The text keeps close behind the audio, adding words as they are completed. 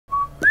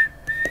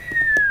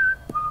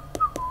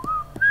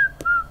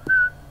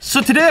So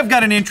today I've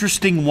got an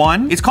interesting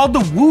one. It's called the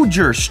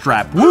Woojer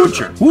strap.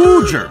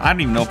 Woojer. I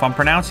don't even know if I'm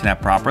pronouncing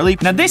that properly.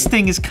 Now this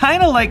thing is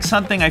kind of like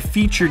something I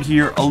featured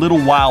here a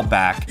little while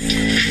back.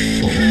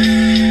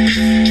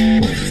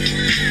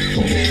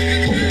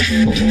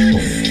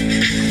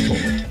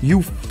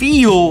 You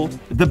feel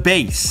the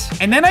bass.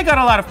 And then I got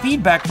a lot of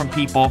feedback from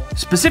people,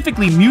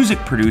 specifically music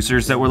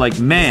producers, that were like,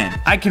 man,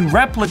 I can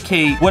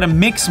replicate what a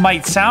mix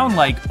might sound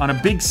like on a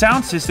big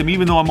sound system,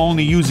 even though I'm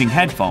only using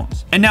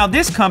headphones. And now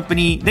this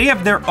company, they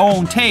have their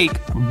own take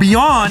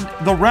beyond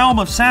the realm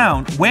of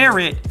sound. Wear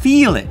it,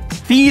 feel it,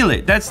 feel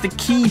it. That's the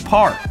key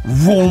part.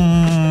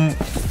 Vroom.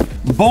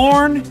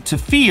 Born to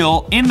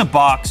feel, in the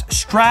box,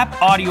 strap,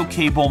 audio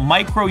cable,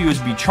 micro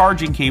USB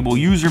charging cable,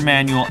 user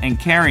manual, and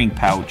carrying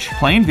pouch.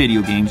 Playing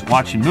video games,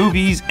 watching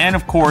movies, and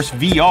of course,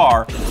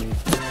 VR.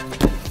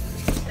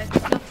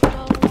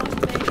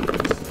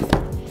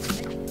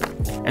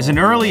 As an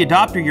early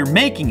adopter, you're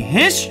making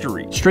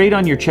history. Straight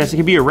on your chest, it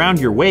can be around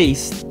your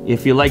waist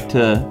if you like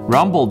to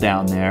rumble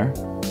down there.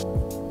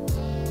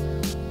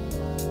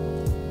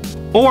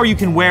 Or you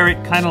can wear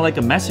it kind of like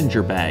a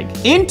messenger bag.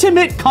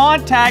 Intimate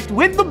contact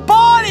with the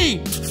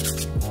body!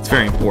 It's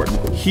very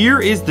important. Here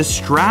is the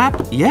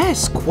strap.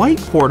 Yes, quite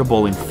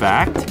portable in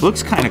fact.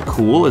 Looks kind of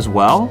cool as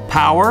well.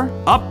 Power,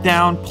 up,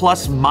 down,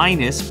 plus,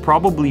 minus,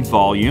 probably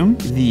volume.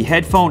 The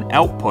headphone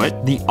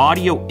output, the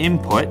audio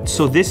input.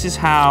 So this is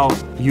how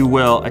you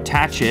will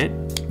attach it.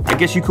 I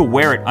guess you could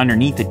wear it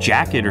underneath a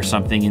jacket or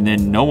something and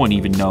then no one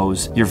even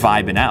knows you're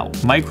vibing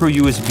out. Micro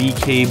USB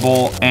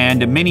cable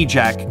and a mini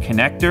jack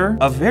connector.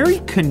 A very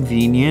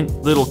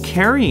convenient little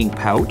carrying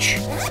pouch.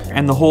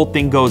 And the whole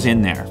thing goes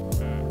in there.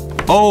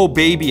 Oh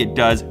baby, it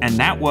does. And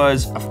that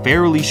was a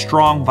fairly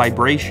strong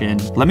vibration.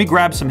 Let me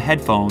grab some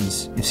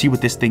headphones and see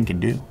what this thing can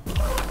do.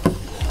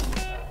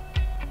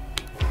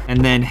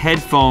 And then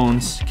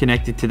headphones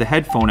connected to the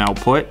headphone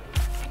output.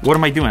 What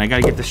am I doing? I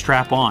gotta get the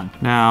strap on.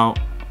 Now,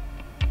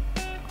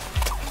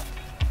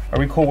 are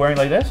we cool wearing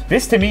like this?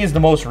 This to me is the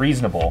most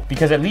reasonable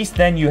because at least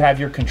then you have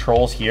your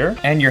controls here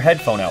and your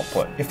headphone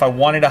output. If I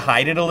wanted to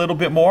hide it a little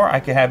bit more, I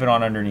could have it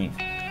on underneath.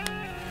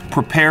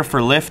 Prepare for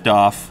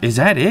liftoff. Is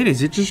that it?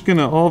 Is it just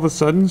gonna all of a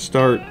sudden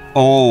start?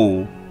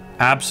 Oh,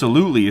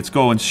 absolutely. It's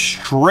going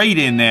straight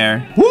in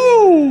there.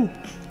 Woo!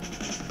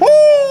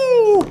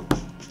 Woo!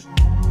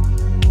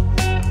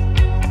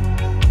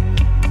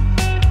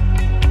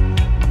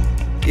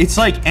 It's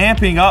like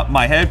amping up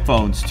my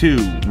headphones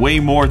too, way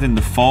more than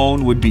the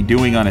phone would be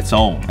doing on its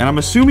own. And I'm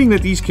assuming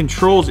that these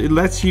controls, it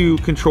lets you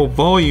control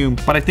volume,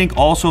 but I think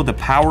also the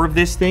power of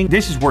this thing,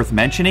 this is worth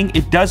mentioning,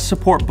 it does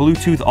support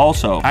Bluetooth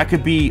also. I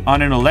could be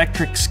on an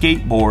electric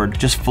skateboard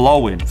just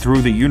flowing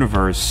through the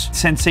universe.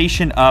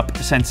 Sensation up,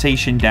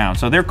 sensation down.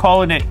 So they're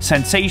calling it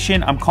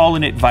sensation, I'm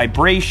calling it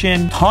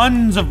vibration.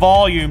 Tons of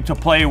volume to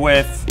play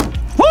with.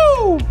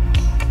 Woo!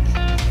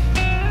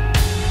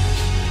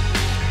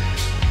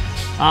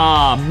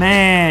 Aw,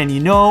 man, you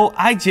know,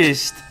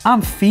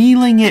 I'm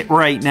feeling it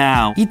right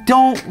now. You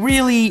don't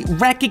really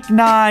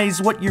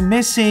recognize what you're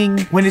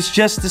missing when it's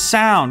just the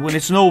sound, when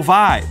it's no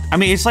vibe. I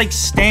mean, it's like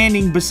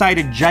standing beside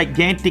a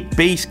gigantic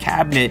bass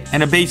cabinet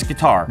and a bass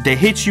guitar that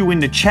hits you in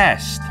the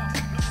chest.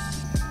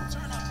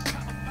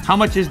 How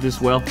much is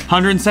this, Will?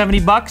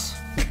 170 bucks?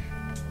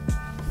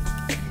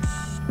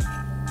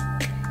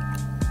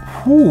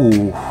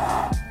 Ooh.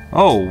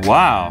 Oh,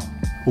 wow.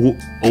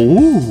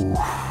 Ooh.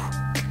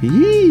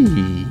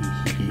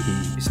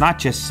 It's not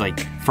just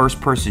like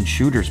first-person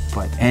shooters,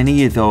 but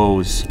any of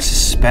those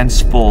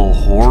suspenseful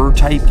horror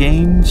type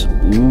games.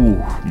 Ooh,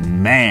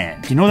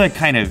 man. You know that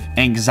kind of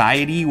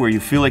anxiety where you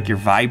feel like you're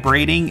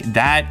vibrating?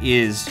 That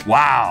is,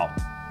 wow.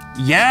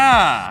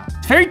 Yeah,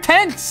 it's very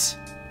tense.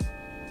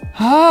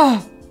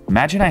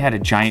 Imagine I had a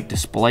giant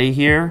display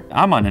here.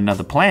 I'm on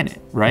another planet,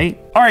 right?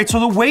 All right, so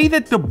the way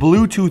that the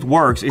Bluetooth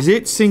works is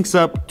it syncs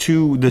up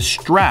to the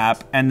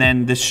strap and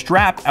then the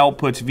strap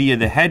outputs via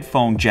the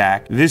headphone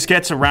jack. This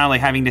gets around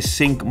like having to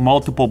sync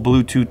multiple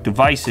Bluetooth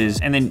devices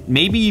and then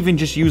maybe even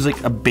just use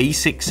like a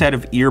basic set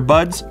of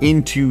earbuds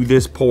into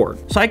this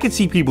port. So I could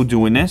see people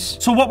doing this.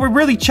 So what we're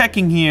really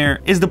checking here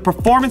is the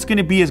performance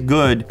gonna be as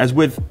good as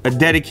with a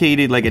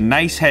dedicated, like a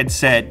nice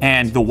headset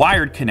and the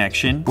wired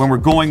connection when we're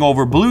going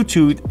over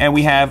Bluetooth and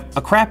we have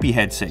a crappy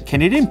headset.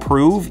 Can it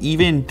improve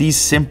even these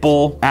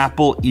simple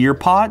Apple ear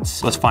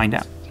pods? Let's find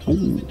out.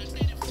 Ooh.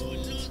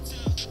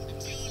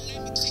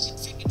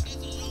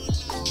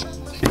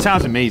 It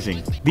sounds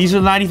amazing. These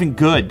are not even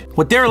good.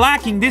 What they're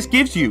lacking, this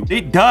gives you.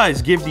 It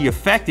does give the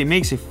effect. It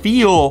makes it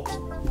feel,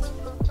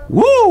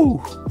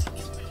 woo!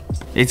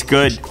 It's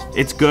good.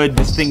 It's good.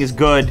 This thing is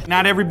good.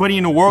 Not everybody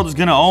in the world is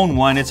gonna own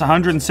one. It's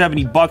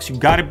 170 bucks. You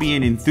gotta be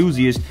an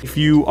enthusiast. If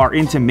you are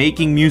into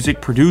making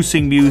music,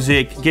 producing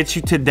music, gets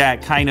you to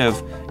that kind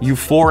of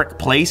euphoric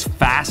place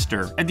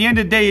faster. At the end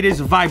of the day, it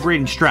is a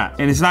vibrating strap,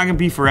 and it's not gonna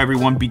be for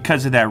everyone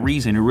because of that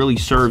reason. It really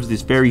serves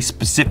this very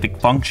specific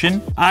function.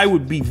 I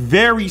would be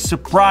very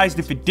surprised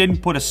if it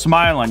didn't put a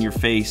smile on your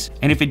face.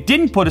 And if it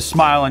didn't put a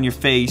smile on your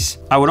face,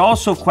 I would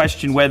also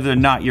question whether or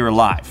not you're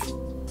alive.